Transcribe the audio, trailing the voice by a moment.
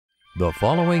The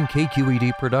following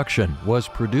KQED production was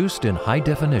produced in high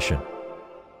definition.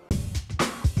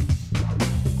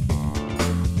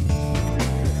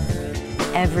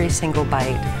 Every single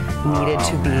bite needed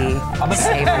to be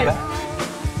savored.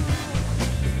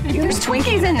 There's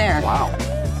Twinkies in there. Wow.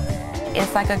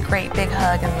 It's like a great big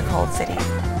hug in the cold city.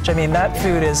 I mean, that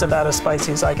food is about as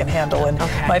spicy as I can handle, and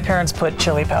my parents put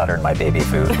chili powder in my baby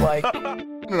food. Like,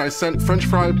 And I sent French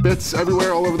fry bits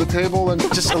everywhere, all over the table, and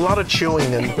just a lot of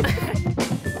chewing. And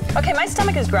Okay, my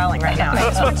stomach is growling right now. I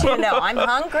just want you to know, I'm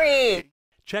hungry.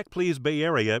 Check Please Bay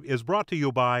Area is brought to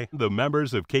you by the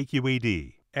members of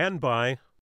KQED and by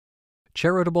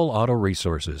Charitable Auto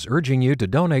Resources, urging you to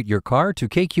donate your car to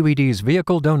KQED's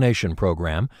Vehicle Donation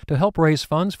Program to help raise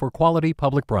funds for quality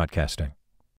public broadcasting.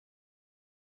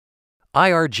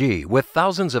 IRG, with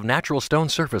thousands of natural stone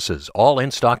surfaces, all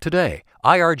in stock today.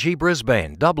 IRG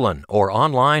Brisbane, Dublin, or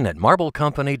online at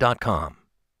marblecompany.com.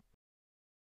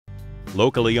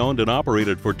 Locally owned and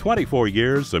operated for 24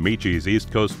 years, Amici's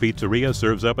East Coast Pizzeria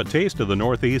serves up a taste of the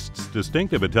Northeast's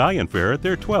distinctive Italian fare at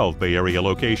their 12 Bay Area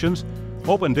locations.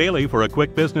 Open daily for a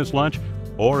quick business lunch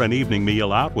or an evening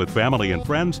meal out with family and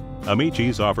friends,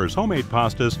 Amici's offers homemade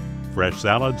pastas, fresh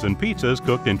salads, and pizzas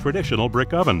cooked in traditional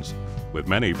brick ovens, with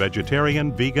many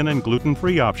vegetarian, vegan, and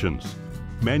gluten-free options.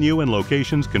 Menu and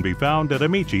locations can be found at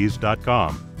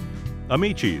amicis.com.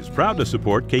 Amici's, proud to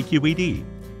support KQED.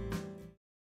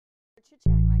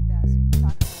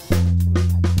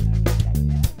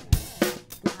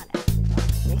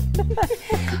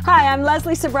 Hi, I'm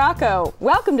Leslie Sabraco.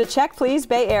 Welcome to Check Please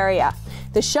Bay Area,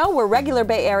 the show where regular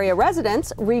Bay Area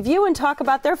residents review and talk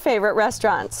about their favorite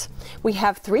restaurants. We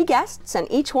have 3 guests, and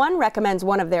each one recommends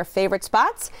one of their favorite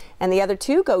spots, and the other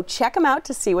 2 go check them out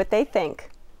to see what they think.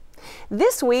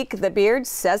 This week, the beard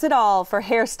says it all for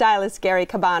hairstylist Gary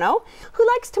Cabano, who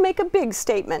likes to make a big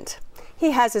statement.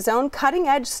 He has his own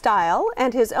cutting-edge style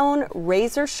and his own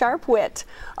razor-sharp wit,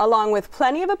 along with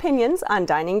plenty of opinions on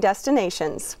dining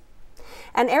destinations.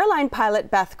 And airline pilot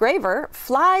Beth Graver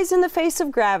flies in the face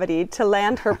of gravity to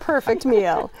land her perfect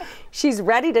meal. She's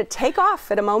ready to take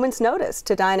off at a moment's notice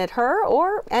to dine at her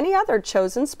or any other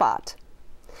chosen spot.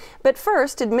 But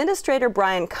first, Administrator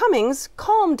Brian Cummings'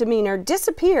 calm demeanor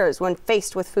disappears when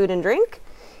faced with food and drink.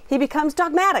 He becomes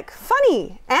dogmatic,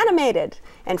 funny, animated,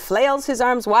 and flails his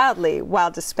arms wildly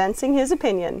while dispensing his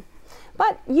opinion.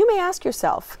 But you may ask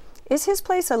yourself, is his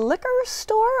place a liquor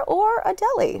store or a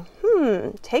deli?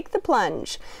 Take the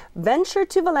plunge. Venture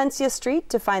to Valencia Street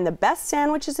to find the best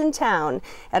sandwiches in town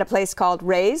at a place called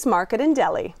Ray's Market and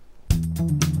Deli.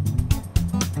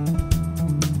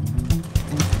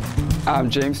 I'm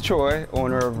James Choi,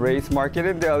 owner of Ray's Market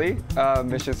and Deli,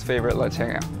 Mission's favorite lunch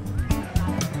hangout.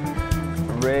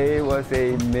 Ray was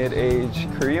a mid-aged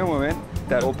Korean woman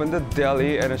that opened a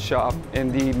deli and a shop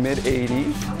in the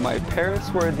mid-80s. My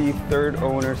parents were the 3rd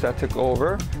owners that took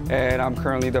over, and I'm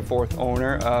currently the 4th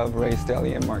owner of Ray's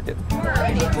Deli and Market.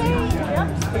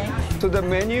 So the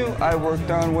menu I worked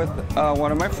on with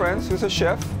one of my friends who's a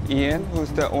chef, Ian,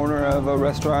 who's the owner of a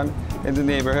restaurant in the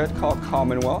neighborhood called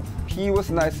Commonwealth. He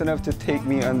was nice enough to take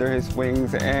me under his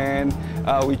wings, and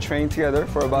we trained together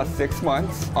for about 6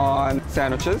 months on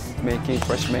sandwiches, making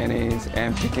fresh mayonnaise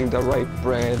and picking the right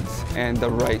breads and the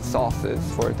right sauces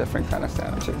for different kind of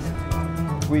sandwiches.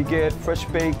 We get fresh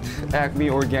baked Acme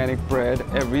organic bread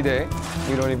every day.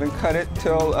 We don't even cut it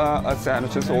till a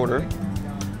sandwich is ordered.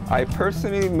 I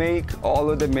personally make all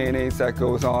of the mayonnaise that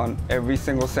goes on every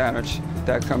single sandwich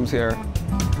that comes here.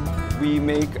 We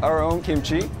make our own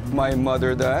kimchi. My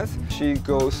mother does. She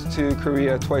goes to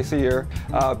Korea twice a year,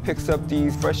 picks up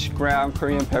these fresh ground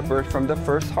Korean peppers from the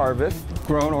first harvest,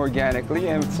 grown organically,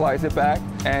 and flies it back,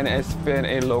 and it's been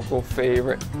a local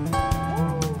favorite.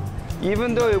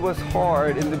 Even though it was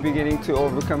hard in the beginning to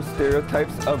overcome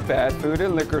stereotypes of bad food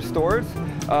in liquor stores,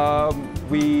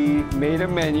 we made a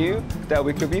menu that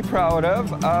we could be proud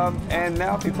of, and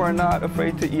now people are not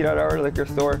afraid to eat at our liquor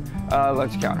store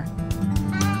lunch counter.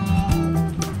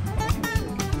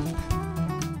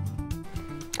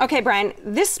 Okay, Brian,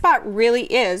 this spot really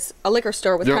is a liquor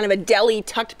store with kind of a deli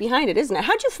tucked behind it, isn't it?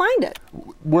 How'd you find it?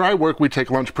 where I work, we take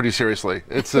lunch pretty seriously.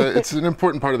 It's an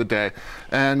important part of the day,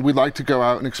 and we like to go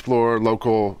out and explore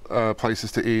local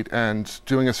places to eat. And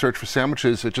doing a search for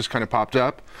sandwiches, it just kind of popped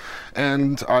up,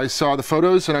 and I saw the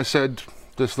photos, and I said,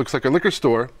 "This looks like a liquor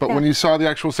store." But when you saw the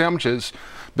actual sandwiches,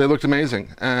 they looked amazing.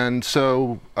 And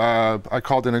so I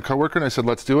called in a coworker and I said,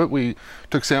 "Let's do it." We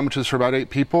took sandwiches for about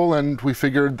 8 people, and we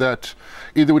figured that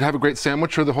either we'd have a great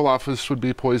sandwich or the whole office would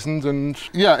be poisoned. And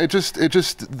yeah, it just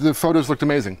the photos looked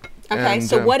amazing. Okay, and,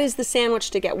 so what is the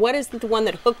sandwich to get? What is the one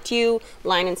that hooked you,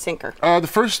 line and sinker? The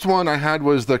first one I had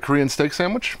was the Korean steak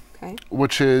sandwich.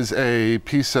 which is a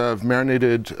piece of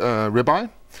marinated ribeye,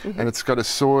 and it's got a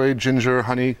soy, ginger,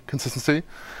 honey consistency.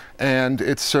 And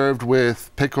it's served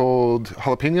with pickled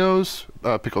jalapenos,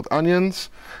 pickled onions,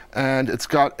 and it's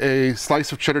got a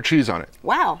slice of cheddar cheese on it.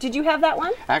 Wow. Did you have that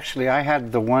one? Actually, I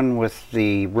had the one with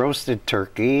the roasted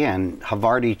turkey and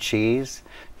Havarti cheese,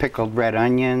 pickled red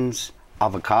onions,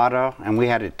 avocado, and we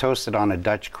had it toasted on a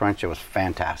Dutch crunch. It was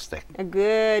fantastic. A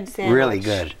good sandwich. Really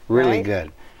good. Really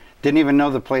good. Didn't even know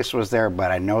the place was there,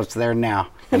 but I know it's there now,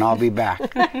 and I'll be back.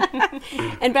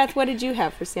 And Beth, what did you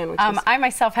have for sandwiches? I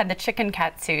myself had the chicken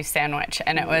katsu sandwich,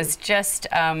 and it was just,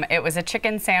 it was a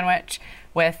chicken sandwich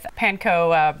with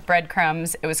panko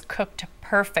breadcrumbs. It was cooked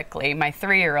perfectly. My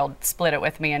 3-year-old split it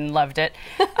with me and loved it.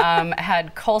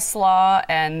 Had coleslaw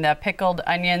and pickled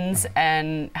onions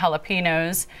and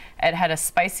jalapenos. It had a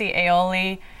spicy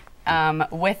aioli.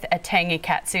 With a tangy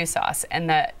katsu sauce,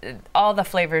 and all the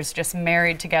flavors just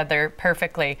married together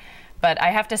perfectly. But I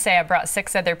have to say, I brought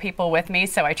 6 other people with me,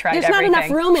 so I tried everything. There's not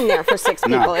enough room in there for 6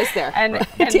 people, is there? And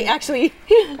actually,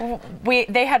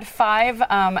 they had 5.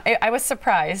 I was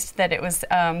surprised that it was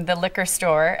the liquor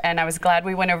store, and I was glad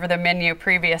we went over the menu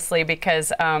previously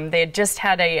because they had just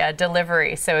had a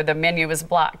delivery, so the menu was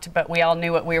blocked. But we all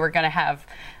knew what we were going to have.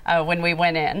 When we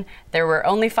went in, there were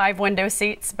only 5 window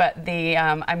seats, but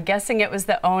I'm guessing it was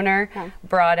the owner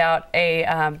brought out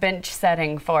a bench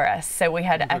setting for us, so we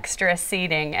had extra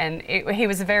seating, and he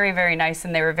was very, very nice,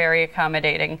 and they were very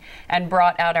accommodating, and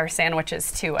brought out our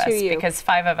sandwiches to us because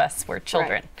 5 of us were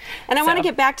children. And I want to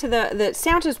get back to the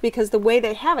sandwiches because the way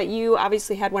they have it, you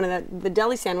obviously had one of the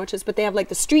deli sandwiches, but they have like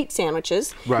the street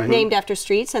sandwiches named after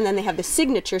streets, and then they have the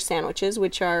signature sandwiches,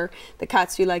 which are the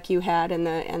katsu like you had, and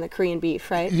the Korean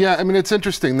beef, right? Yeah, I mean, it's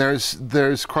interesting.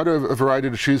 There's quite a variety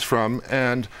to choose from,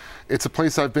 and it's a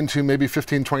place I've been to maybe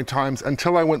 15, 20 times.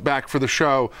 Until I went back for the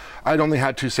show, I'd only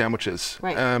had 2 sandwiches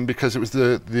because it was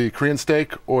the Korean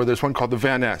steak, or there's one called the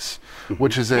Van Ness,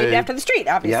 which is named after the street,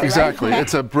 obviously. Exactly.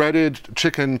 It's a breaded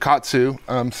chicken katsu,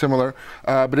 similar,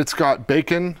 but it's got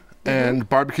bacon and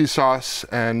barbecue sauce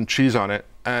and cheese on it,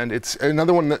 and it's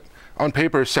another one that on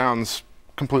paper sounds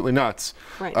completely nuts,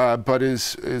 but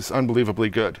is unbelievably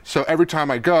good. So every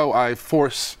time I go, I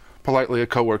force politely a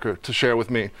coworker to share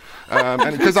with me,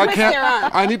 and because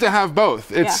I need to have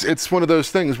both. It's one of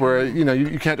those things where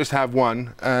you can't just have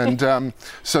one. And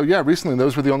so yeah, recently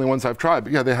those were the only ones I've tried.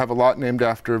 But yeah, they have a lot named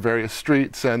after various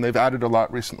streets, and they've added a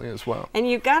lot recently as well. And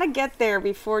you got to get there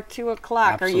before 2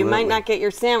 o'clock, or you might not get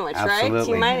your sandwich, right?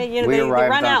 You might, they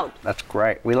run out. That's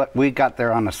great. We got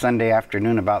there on a Sunday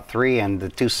afternoon about 3, and the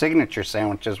 2 signature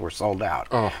sandwiches were sold out.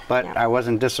 But I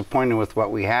wasn't disappointed with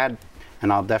what we had,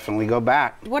 and I'll definitely go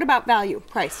back. What about value,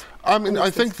 price? I mean,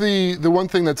 I think the one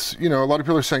thing that's, a lot of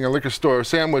people are saying a liquor store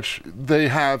sandwich, they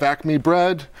have Acme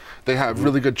bread, they have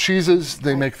really good cheeses,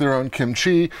 they make their own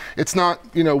kimchi. It's not,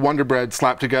 Wonder Bread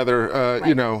slapped together,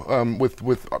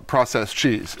 with processed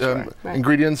cheese.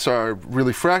 Ingredients are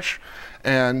really fresh,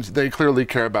 and they clearly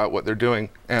care about what they're doing,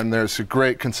 and there's a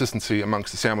great consistency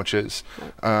amongst the sandwiches.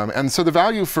 And so the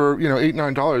value for $8,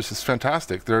 $9 is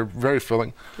fantastic. They're very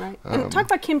filling. And talk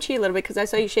about kimchi a little bit, because I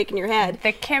saw you shaking your head.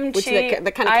 The kimchi, which is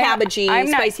the kind of cabbagey,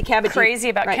 spicy cabbagey. I'm not crazy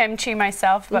about kimchi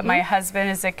myself, but my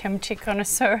husband is a kimchi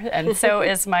connoisseur, and so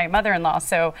is my mother-in-law.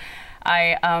 So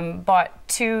I bought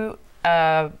 2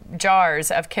 jars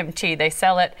of kimchi. They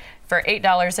sell it for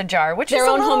 $8 a jar, which is their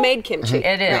own homemade kimchi.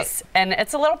 It is, and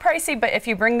it's a little pricey, but if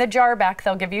you bring the jar back,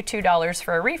 they'll give you $2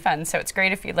 for a refund, so it's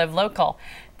great if you live local.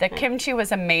 The kimchi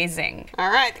was amazing.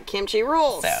 All right, the kimchi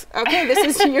rules. Okay, this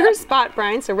is your spot,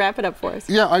 Brian, so wrap it up for us.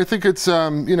 Yeah, I think it's,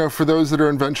 for those that are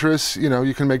adventurous,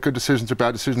 you can make good decisions or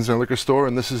bad decisions in a liquor store,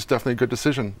 and this is definitely a good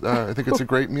decision. I think it's a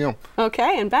great meal.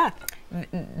 Okay, and Beth?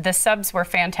 The subs were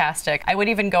fantastic. I would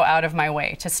even go out of my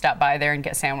way to stop by there and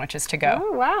get sandwiches to go.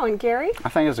 Oh, wow. And Gary? I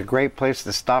think it's a great place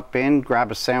to stop in, grab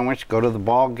a sandwich, go to the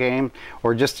ball game,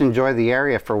 or just enjoy the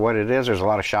area for what it is. There's a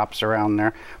lot of shops around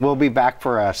there. We'll be back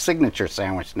for a signature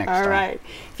sandwich next time. All right.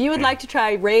 If you would like to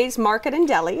try Ray's Market and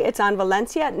Deli, it's on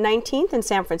Valencia at 19th in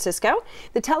San Francisco.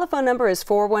 The telephone number is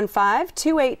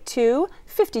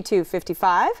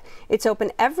 415-282-5255. It's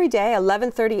open every day,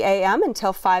 11:30 a.m.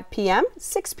 until 5 p.m.,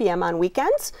 6 p.m. on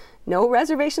weekends. No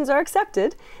reservations are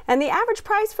accepted, and the average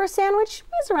price for a sandwich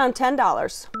is around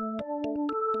 $10.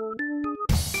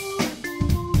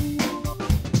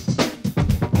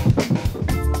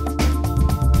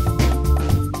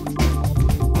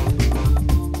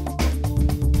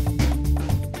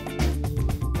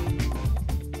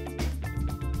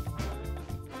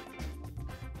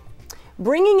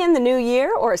 Bringing in the new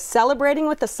year or celebrating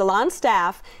with the salon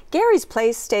staff, Gary's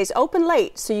Place stays open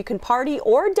late so you can party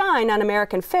or dine on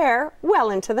American fare well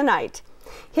into the night.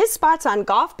 His spot's on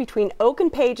Golf between Oak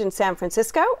and Page in San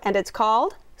Francisco, and it's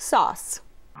called Sauce.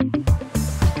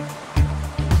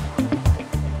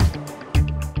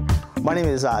 My name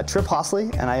is Trip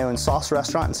Hosley, and I own Sauce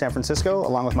Restaurant in San Francisco,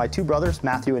 along with my two brothers,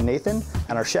 Matthew and Nathan,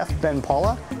 and our chef, Ben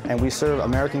Paula, and we serve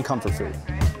American comfort food.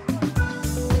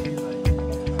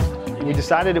 We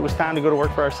decided it was time to go to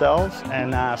work for ourselves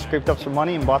and scraped up some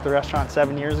money and bought the restaurant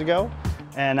 7 years ago.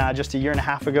 And just a year and a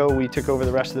half ago, we took over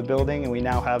the rest of the building, and we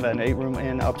now have an 8-room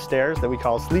inn upstairs that we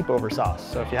call Sleepover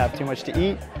Sauce. So if you have too much to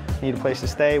eat, need a place to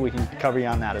stay, we can cover you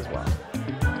on that as well.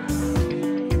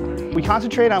 We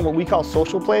concentrate on what we call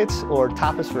social plates, or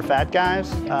tapas for fat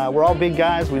guys. We're all big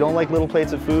guys. We don't like little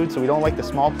plates of food, so we don't like the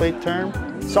small plate term.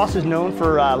 Sauce is known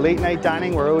for late night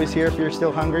dining. We're always here if you're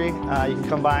still hungry. You can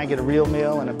come by and get a real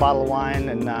meal and a bottle of wine,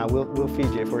 and we'll feed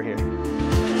you if we're here.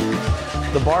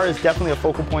 The bar is definitely a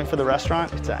focal point for the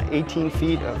restaurant. It's 18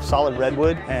 feet of solid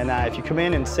redwood, and if you come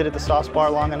in and sit at the sauce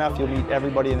bar long enough, you'll meet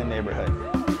everybody in the neighborhood.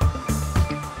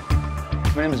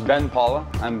 My name is Ben Paula.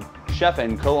 I'm chef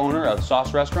and co-owner of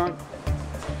Sauce Restaurant.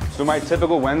 So my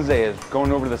typical Wednesday is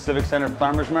going over to the Civic Center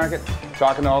Farmers Market,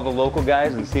 talking to all the local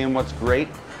guys and seeing what's great,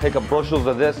 pick up bushels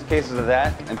of this, cases of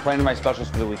that, and planning my specials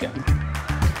for the weekend.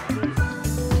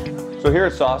 So here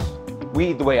at Sauce,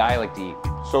 we eat the way I like to eat,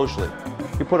 socially.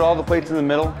 You put all the plates in the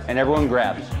middle and everyone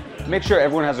grabs. Make sure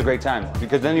everyone has a great time,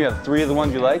 because then you have 3 of the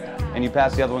ones you like and you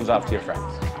pass the other ones off to your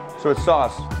friends. So at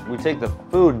Sauce, we take the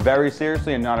food very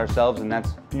seriously and not ourselves, and that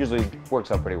usually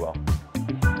works out pretty well.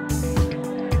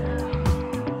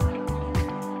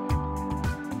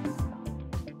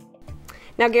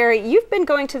 Now, Gary, you've been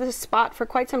going to this spot for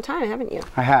quite some time, haven't you?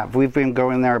 I have. We've been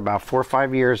going there about 4 or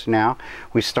 5 years now.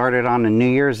 We started on a New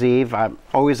Year's Eve. I'm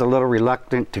always a little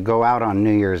reluctant to go out on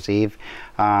New Year's Eve.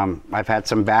 I've had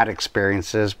some bad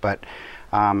experiences, but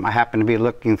I happened to be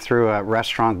looking through a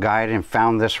restaurant guide and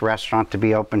found this restaurant to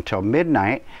be open till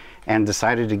midnight, and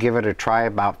decided to give it a try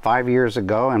about 5 years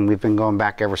ago, and we've been going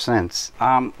back ever since.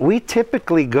 We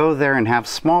typically go there and have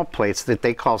small plates that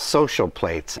they call social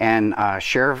plates, and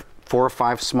share 4 or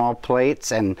 5 small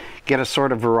plates and get a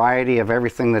sort of variety of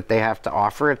everything that they have to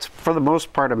offer. It's for the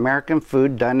most part American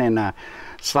food done in a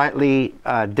slightly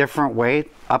different way,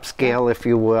 upscale, if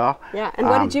you will. Yeah, and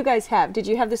what did you guys have? Did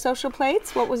you have the social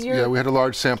plates? What was your... Yeah, we had a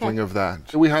large sampling of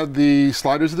that. We had the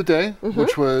sliders of the day,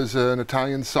 which was an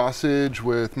Italian sausage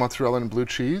with mozzarella and blue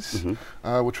cheese,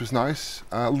 which was nice.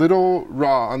 A little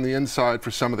raw on the inside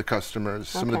for some of the customers,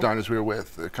 some of the diners we were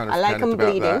with. Kind of I like them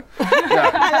bleeding. Yeah.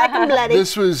 I like them bloody.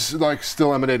 This was like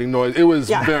still emanating noise. It was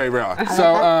very raw.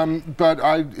 So, but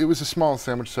it was a small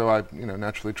sandwich, so I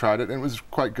naturally tried it, and it was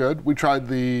quite good. We tried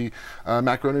the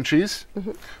macaroni and cheese,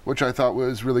 which I thought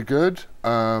was really good.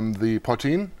 The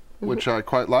poutine, which I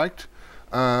quite liked.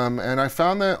 And I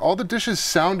found that all the dishes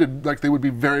sounded like they would be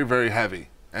very, very heavy.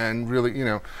 And really,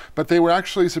 but they were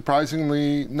actually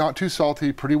surprisingly not too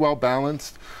salty, pretty well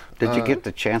balanced. Did you get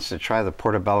the chance to try the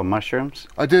portobello mushrooms?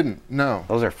 I didn't, no.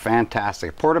 Those are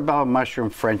fantastic. Portobello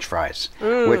mushroom French fries,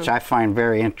 which I find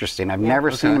very interesting. I've never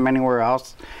seen them anywhere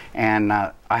else, and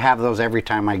I have those every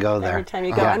time I go there. Every time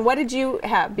you go. And what did you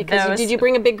have? Because did you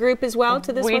bring a big group as well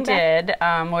to this one? We did.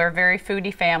 We're a very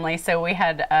foodie family, so we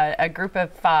had a group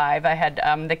of 5. I had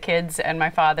the kids and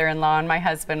my father-in-law and my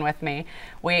husband with me.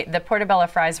 The portobello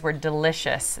fries were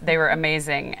delicious. They were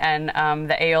amazing, and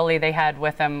the aioli they had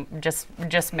with them just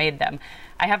made them.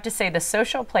 I have to say the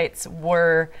social plates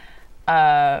were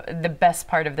the best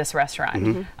part of this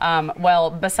restaurant. Well,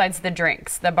 besides the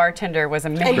drinks, the bartender was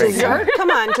amazing. And dessert? Come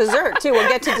on, dessert too. We'll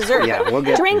get to dessert. Yeah, we'll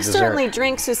get drinks, to dessert. certainly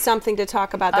drinks is something to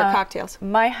talk about, their cocktails.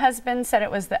 My husband said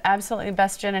it was the absolutely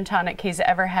best gin and tonic he's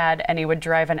ever had, and he would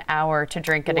drive an hour to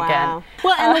drink it again.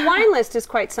 Well, and the wine list is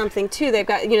quite something too. They've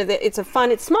got, it's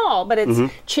it's small, but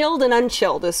it's chilled and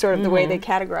unchilled is sort of the way they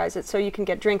categorize it. So you can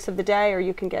get drinks of the day, or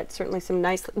you can get certainly some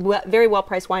nice, very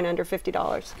well-priced wine under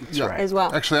 $50 as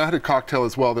well. Actually, I had a cocktail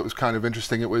as well that was kind of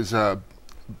interesting. It was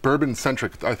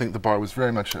bourbon-centric. I think the bar was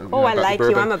very much I like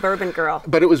you. I'm a bourbon girl.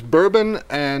 But it was bourbon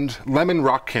and lemon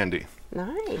rock candy.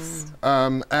 Nice.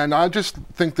 And I just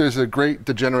think there's a great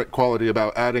degenerate quality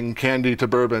about adding candy to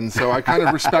bourbon, so I kind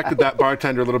of respected that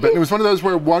bartender a little bit. And it was one of those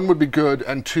where 1 would be good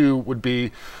and 2 would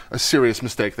be a serious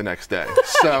mistake the next day.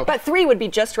 So, but 3 would be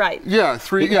just right. Yeah,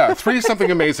 3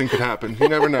 something amazing could happen. You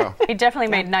never know. He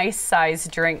definitely made nice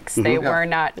sized drinks. They were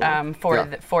not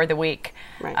for the week.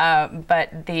 Right.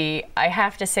 But I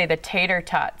have to say the tater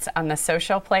tots on the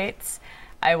social plates,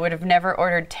 I would have never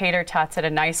ordered tater tots at a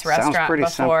nice restaurant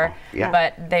before,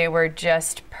 but they were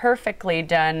just perfectly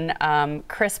done,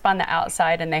 crisp on the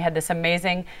outside, and they had this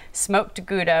amazing smoked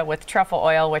Gouda with truffle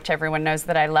oil, which everyone knows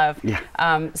that I love,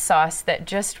 sauce that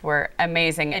just were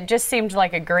amazing. It just seemed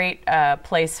like a great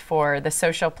place for the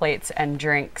social plates and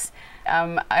drinks.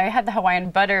 I had the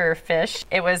Hawaiian butterfish.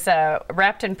 It was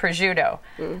wrapped in prosciutto.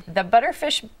 The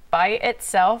butterfish by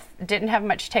itself didn't have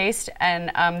much taste, and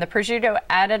the prosciutto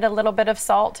added a little bit of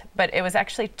salt, but it was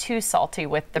actually too salty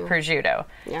with the prosciutto.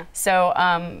 So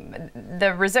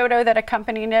the risotto that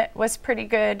accompanied it was pretty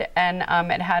good, and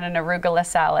it had an arugula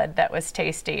salad that was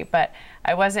tasty, but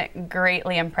I wasn't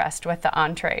greatly impressed with the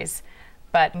entrees.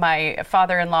 But my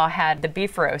father-in-law had the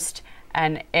beef roast,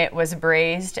 and it was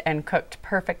braised and cooked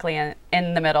perfectly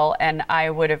in the middle, and I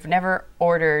would have never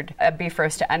ordered a beef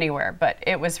roast anywhere, but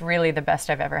it was really the best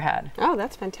I've ever had. Oh,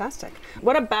 that's fantastic.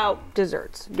 What about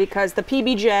desserts? Because the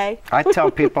PBJ... I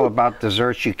tell people about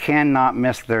desserts, you cannot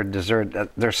miss their dessert.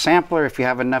 Their sampler, if you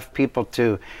have enough people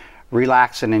to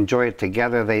relax and enjoy it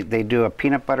together, they do a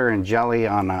peanut butter and jelly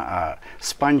on a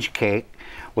sponge cake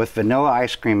with vanilla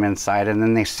ice cream inside, and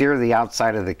then they sear the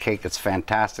outside of the cake. It's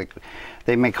fantastic.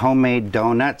 They make homemade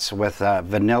donuts with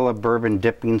vanilla bourbon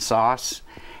dipping sauce.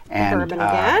 And bourbon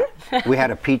again? We had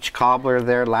a peach cobbler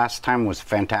there last time, was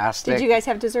fantastic. Did you guys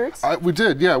have desserts? We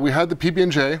did, yeah. We had the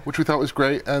PB&J, which we thought was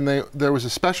great, and there was a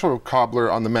special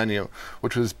cobbler on the menu,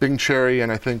 which was Bing Cherry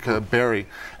and I think berry.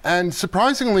 And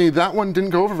surprisingly, that one didn't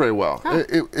go over very well.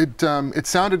 It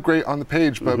sounded great on the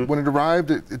page, but when it arrived,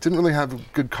 it didn't really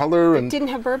have good color. It didn't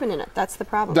have bourbon in it. That's the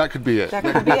problem. That could be it. That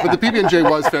could be it. But the PB&J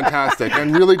was fantastic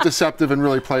and really deceptive and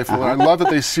really playful. And I love that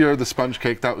they sear the sponge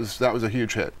cake. That was a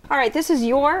huge hit. All right, this is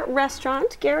your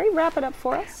restaurant. Gary, wrap it up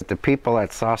for us. The people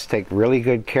at Sauce take really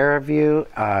good care of you,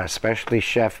 especially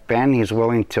Chef Ben. He's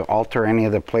willing to alter any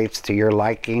of the plates to your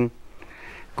liking.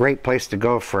 Great place to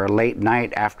go for a late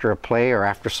night after a play or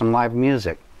after some live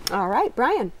music. All right,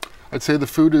 Brian. I'd say the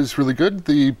food is really good.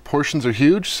 The portions are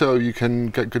huge, so you can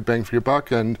get good bang for your buck,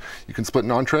 and you can split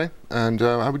an entree, and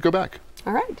I would go back.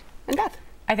 All right, and Beth.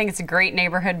 I think it's a great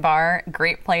neighborhood bar,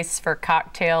 great place for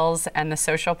cocktails and the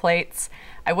social plates.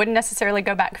 I wouldn't necessarily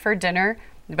go back for dinner,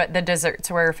 but the desserts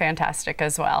were fantastic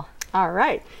as well. All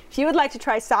right. If you would like to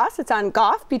try Sauce, it's on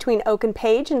Goff between Oak and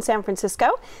Page in San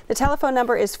Francisco. The telephone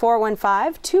number is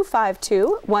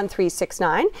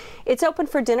 415-252-1369. It's open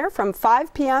for dinner from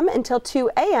 5 p.m. until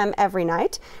 2 a.m. every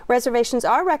night. Reservations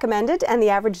are recommended, and the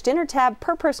average dinner tab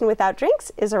per person without drinks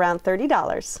is around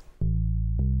 $30.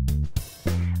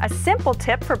 A simple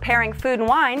tip for pairing food and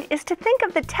wine is to think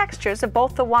of the textures of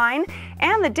both the wine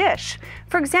and the dish.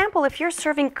 For example, if you're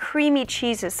serving creamy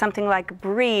cheeses, something like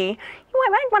brie, you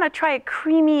might want to try a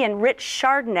creamy and rich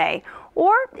Chardonnay.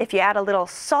 Or if you add a little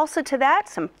salsa to that,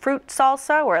 some fruit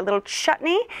salsa or a little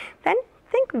chutney, then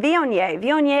think Viognier.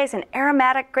 Viognier is an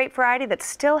aromatic grape variety that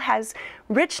still has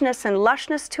richness and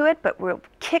lushness to it, but will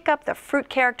kick up the fruit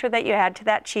character that you add to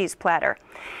that cheese platter.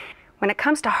 When it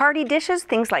comes to hearty dishes,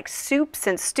 things like soups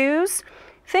and stews,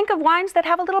 think of wines that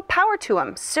have a little power to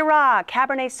them. Syrah,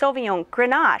 Cabernet Sauvignon,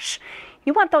 Grenache.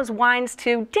 You want those wines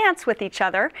to dance with each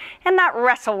other and not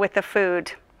wrestle with the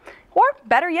food. Or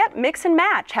better yet, mix and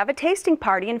match. Have a tasting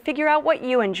party and figure out what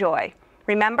you enjoy.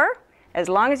 Remember, as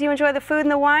long as you enjoy the food and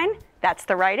the wine, that's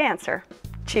the right answer.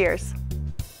 Cheers.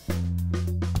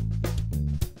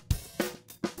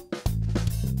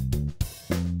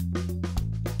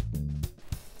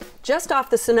 Just off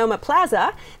the Sonoma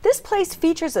Plaza, this place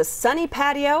features a sunny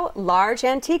patio, large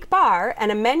antique bar,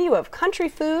 and a menu of country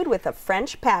food with a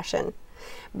French passion.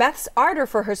 Beth's ardor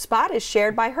for her spot is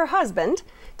shared by her husband.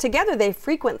 Together they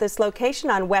frequent this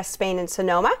location on West Spain in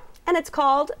Sonoma, and it's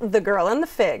called The Girl and the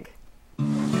Fig.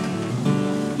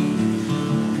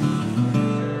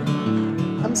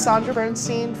 I'm Sandra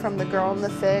Bernstein from The Girl and the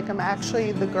Fig. I'm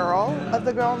actually the girl of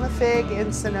The Girl and the Fig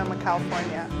in Sonoma,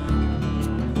 California.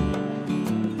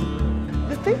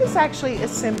 The fig is actually a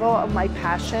symbol of my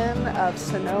passion of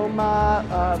Sonoma,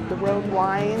 of the Rhone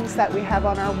wines that we have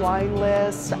on our wine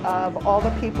list, of all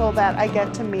the people that I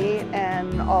get to meet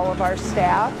and all of our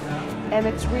staff. And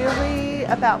it's really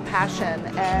about passion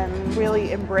and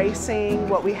really embracing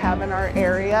what we have in our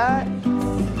area.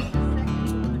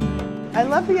 I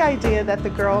love the idea that the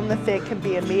Girl and the Fig can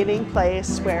be a meeting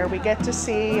place where we get to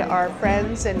see our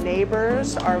friends and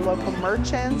neighbors, our local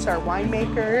merchants, our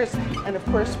winemakers, and of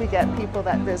course we get people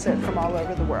that visit from all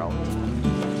over the world.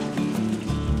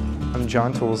 I'm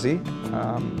John Toolsey.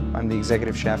 I'm the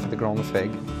executive chef at the Girl and the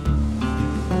Fig.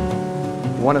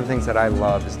 One of the things that I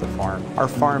love is the farm. Our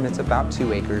farm, it's about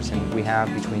 2 acres, and we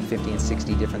have between 50 and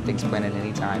 60 different things planted at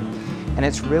any time. And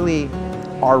it's really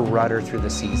our rudder through the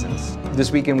seasons.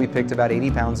 This weekend we picked about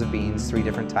 80 pounds of beans, 3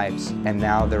 different types, and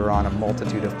now they're on a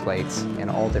multitude of plates in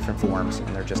all different forms,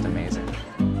 and they're just amazing.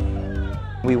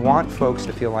 We want folks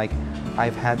to feel like,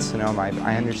 I've had Sonoma,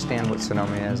 I understand what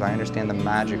Sonoma is, I understand the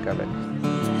magic of it.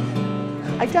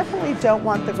 I definitely don't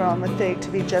want the girl on the fig to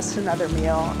be just another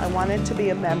meal. I want it to be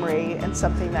a memory and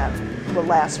something that will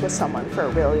last with someone for a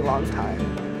really long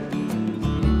time.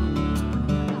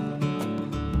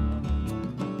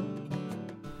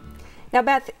 Now,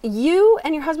 Beth, you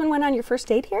and your husband went on your first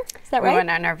date here? Is that right? We went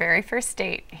on our very first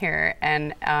date here,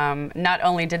 and not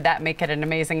only did that make it an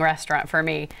amazing restaurant for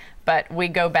me, but we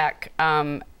go back,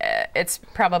 it's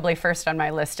probably first on my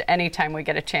list anytime we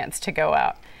get a chance to go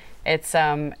out. It's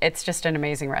just an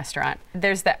amazing restaurant.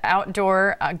 There's the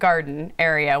outdoor garden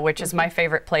area, which is my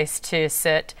favorite place to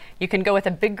sit. You can go with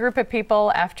a big group of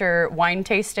people after wine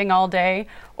tasting all day,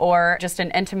 or just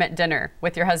an intimate dinner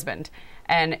with your husband,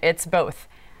 and it's both.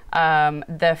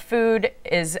 The food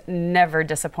is never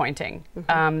disappointing.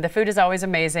 The food is always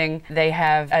amazing. They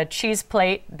have a cheese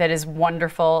plate that is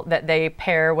wonderful that they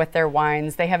pair with their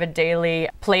wines. They have a daily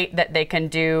plate that they can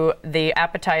do the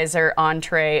appetizer,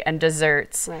 entree, and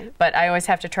desserts. Right. But I always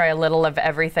have to try a little of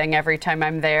everything every time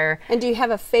I'm there. And do you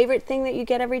have a favorite thing that you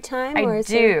get every time? I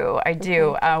do.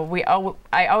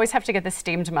 I always have to get the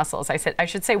steamed mussels. I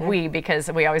should say we,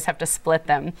 because we always have to split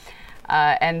them.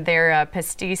 And they're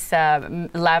pastis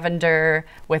lavender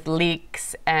with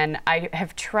leeks, and I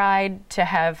have tried to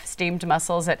have steamed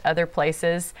mussels at other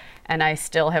places, and I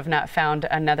still have not found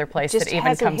another place that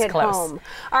even comes close. Home.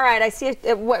 All right, I see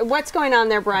it. What's going on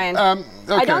there, Brian?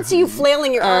 Okay. I don't see you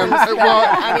flailing your arms. Well,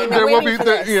 I mean, there will be.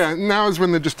 this. Now is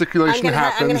when the gesticulation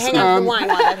happens. I'm going to hang out the wine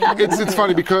while that happens. It's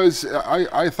funny because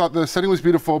I thought the setting was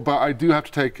beautiful, but I do have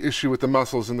to take issue with the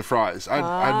mussels and the fries.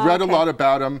 I'd read a lot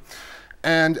about them.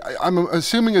 And I'm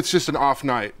assuming it's just an off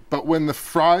night, but when the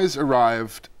fries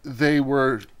arrived, they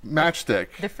were matchstick.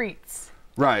 The frites.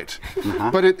 Right.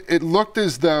 But it looked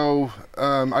as though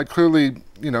I clearly,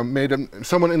 made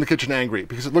someone in the kitchen angry,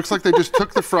 because it looks like they just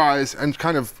took the fries and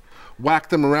kind of whacked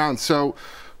them around. So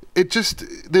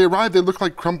they arrived, they looked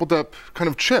like crumpled up kind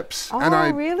of chips. Oh,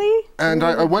 and really? And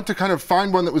I went to kind of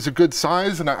find one that was a good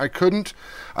size, and I couldn't.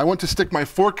 I went to stick my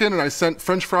fork in, and I sent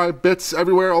French fry bits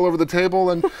everywhere all over the table,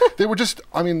 and they were just,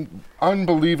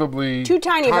 unbelievably too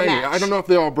tiny of a match. I don't know if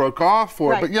they all broke off,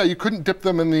 but yeah, you couldn't dip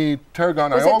them in the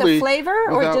tarragon aioli. Was it the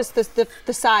flavor or just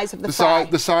the size of the fry?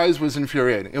 The size was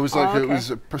infuriating. It was like it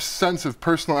was a sense of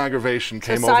personal aggravation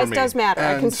came over me. Size does matter,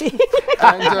 I can see.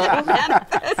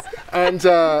 And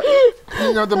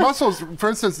the mussels, for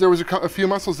instance, there was a few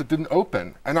mussels that didn't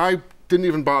open, and I didn't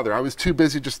even bother. I was too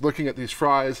busy just looking at these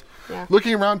fries,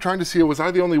 looking around trying to see, was I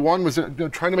the only one? Was it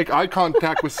trying to make eye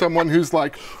contact with someone who's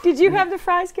like... Did you have the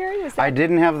fries, Gary? I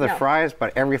didn't have the fries,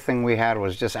 but everything we had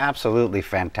was just absolutely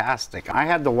fantastic. I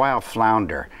had the wild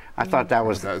flounder. I thought that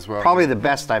was probably the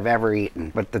best I've ever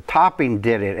eaten. But the topping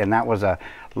did it, and that was a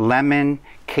lemon,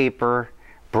 caper,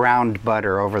 browned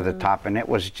butter over the top, and it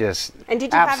was just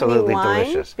absolutely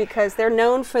delicious. Because they're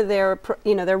known for their,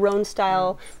 their Rhone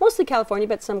style, mostly California,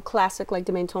 but some classic like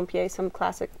Domaine Tempier, some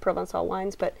classic Provençal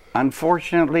wines. But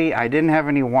unfortunately, I didn't have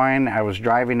any wine. I was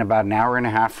driving about an hour and a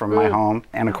half from my home,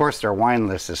 and of course, their wine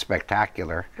list is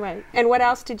spectacular. Right. And what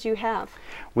else did you have?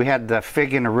 We had the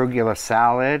fig and arugula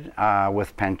salad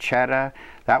with pancetta.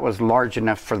 That was large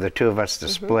enough for the two of us to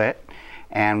split.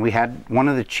 And we had one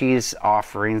of the cheese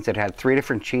offerings that had 3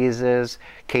 different cheeses,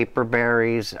 caper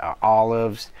berries,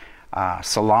 olives,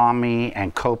 salami,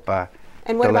 and copa.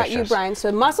 And what about you, Brian?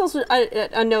 So mussels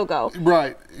a no-go.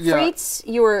 Right. Yeah. Frites,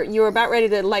 you were about ready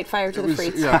to light fire to the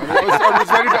frites. Yeah, I was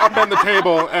ready to upend the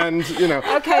table, and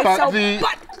Okay, but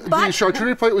the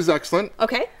charcuterie plate was excellent.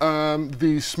 Okay.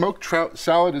 The smoked trout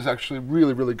salad is actually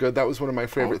really, really good. That was one of my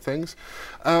favorite things.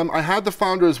 I had the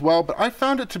flounder as well, but I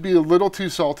found it to be a little too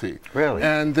salty. Really?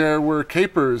 And there were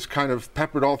capers kind of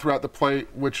peppered all throughout the plate,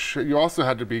 which you also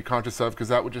had to be conscious of, because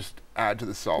that would just add to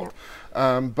the salt.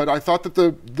 But I thought that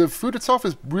the food itself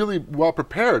is really well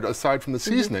prepared, aside from the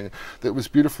seasoning. It was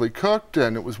beautifully cooked,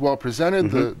 and it was well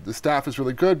presented. The staff is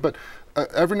really good, but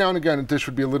every now and again, a dish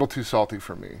would be a little too salty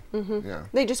for me. Yeah.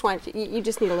 They just want you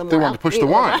just need a little more. They wanted to push the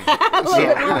wine.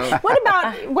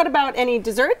 What about any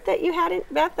dessert that you had,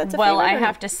 Beth? That's a well, favorite, I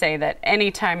have to say that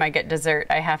anytime I get dessert,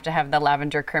 I have to have the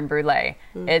lavender creme brulee.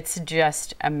 It's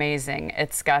just amazing.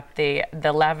 It's got the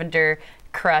lavender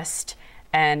crust,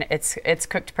 and it's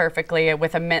cooked perfectly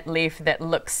with a mint leaf that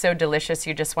looks so delicious.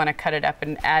 You just want to cut it up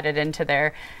and add it into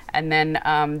there. And then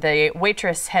the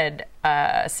waitress had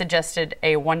suggested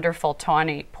a wonderful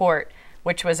tawny port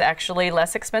which was actually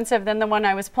less expensive than the one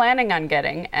I was planning on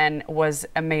getting and was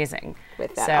amazing.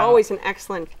 With that, always an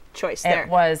excellent choice there. It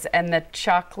was, and the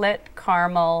chocolate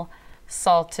caramel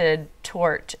salted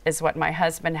torte is what my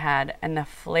husband had, and the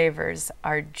flavors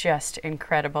are just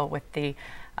incredible with the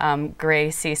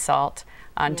gray sea salt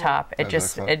on top. You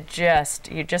just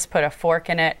put a fork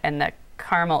in it and the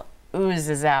caramel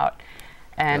oozes out.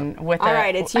 And with all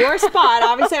right, it's your spot.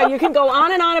 Obviously, you can go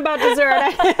on and on about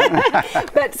dessert.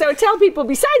 But so tell people,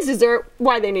 besides dessert,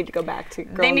 why they need to go back to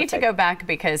They need to go back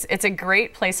because it's a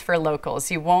great place for locals.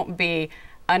 You won't be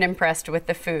unimpressed with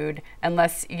the food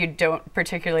unless you don't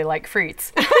particularly like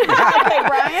frites. Okay,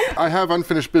 Brian? I have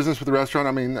unfinished business with the restaurant.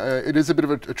 I mean, it is a bit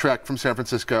of a trek from San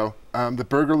Francisco. The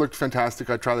burger looked fantastic.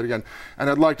 I'd try that again. And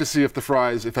I'd like to see if the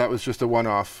fries, if that was just a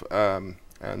one-off. And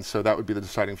so that would be the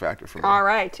deciding factor for me. All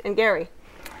right. And Gary?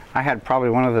 I had probably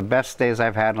one of the best days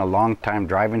I've had in a long time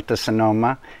driving to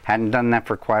Sonoma. Hadn't done that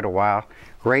for quite a while.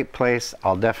 Great place.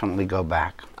 I'll definitely go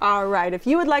back. All right. If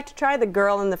you would like to try the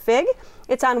Girl and the Fig,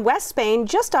 it's on West Spain,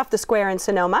 just off the square in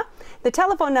Sonoma. The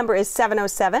telephone number is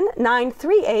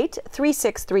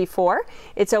 707-938-3634.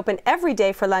 It's open every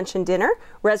day for lunch and dinner.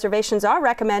 Reservations are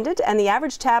recommended, and the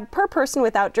average tab per person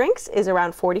without drinks is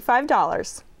around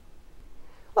 $45.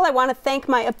 Well, I want to thank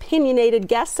my opinionated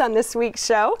guests on this week's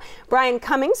show. Brian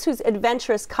Cummings, whose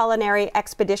adventurous culinary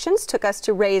expeditions took us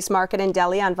to Rhea's Market and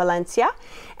Deli on Valencia,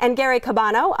 and Gary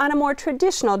Cabano on a more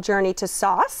traditional journey to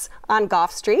sauce on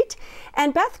Gough Street,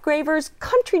 and Beth Graver's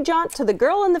country jaunt to the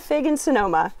Girl and the Fig in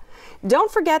Sonoma. Don't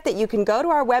forget that you can go to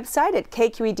our website at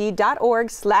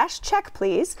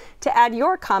kqed.org/checkplease to add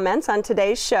your comments on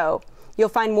today's show. You'll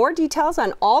find more details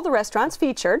on all the restaurants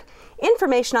featured,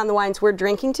 information on the wines we're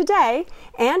drinking today,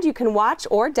 and you can watch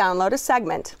or download a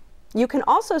segment. You can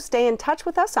also stay in touch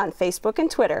with us on Facebook and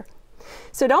Twitter.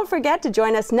 So don't forget to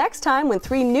join us next time when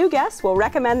 3 new guests will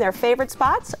recommend their favorite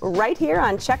spots right here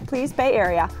on Check Please Bay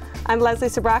Area. I'm Leslie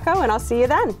Sbrocco, and I'll see you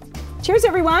then. Cheers,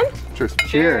 everyone. Cheers.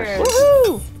 Cheers.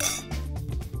 Woohoo!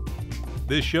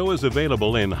 This show is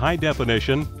available in high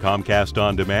definition, Comcast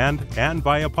On Demand, and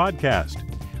via podcast.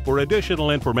 For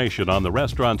additional information on the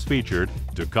restaurants featured,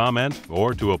 to comment,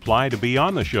 or to apply to be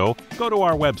on the show, go to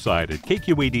our website at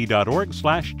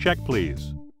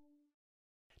kqed.org/checkplease.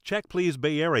 Check Please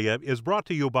Bay Area is brought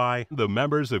to you by the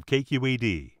members of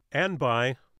KQED and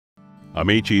by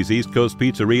Amici's East Coast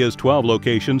Pizzeria's 12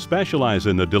 locations specialize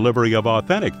in the delivery of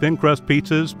authentic thin crust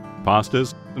pizzas,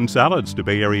 pastas, and salads to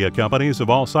Bay Area companies of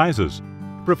all sizes.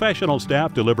 Professional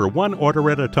staff deliver one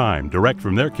order at a time direct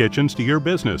from their kitchens to your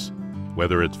business.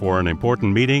 Whether it's for an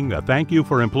important meeting, a thank you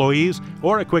for employees,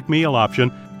 or a quick meal option,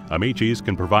 Amici's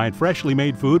can provide freshly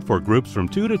made food for groups from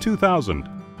 2 to 2,000.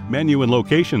 Menu and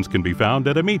locations can be found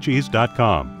at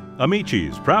amicis.com.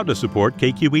 Amici's, proud to support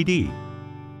KQED.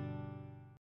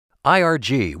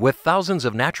 IRG, with thousands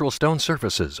of natural stone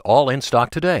surfaces, all in stock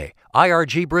today.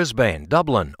 IRG Brisbane,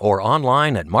 Dublin, or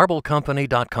online at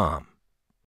marblecompany.com.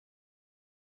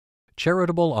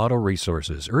 Charitable Auto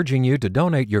Resources, urging you to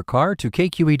donate your car to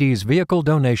KQED's Vehicle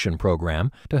Donation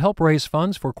Program to help raise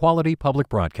funds for quality public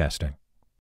broadcasting.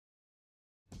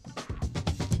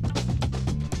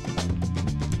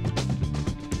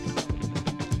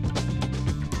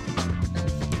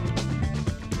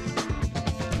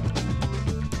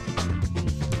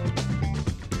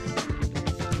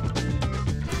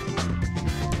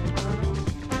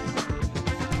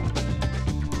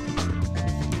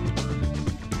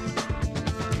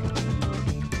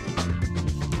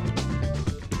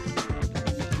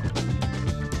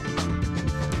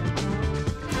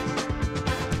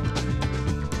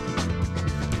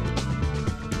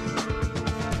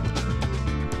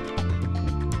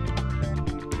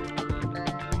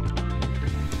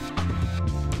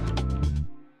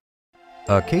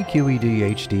 A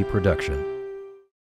KQED HD production.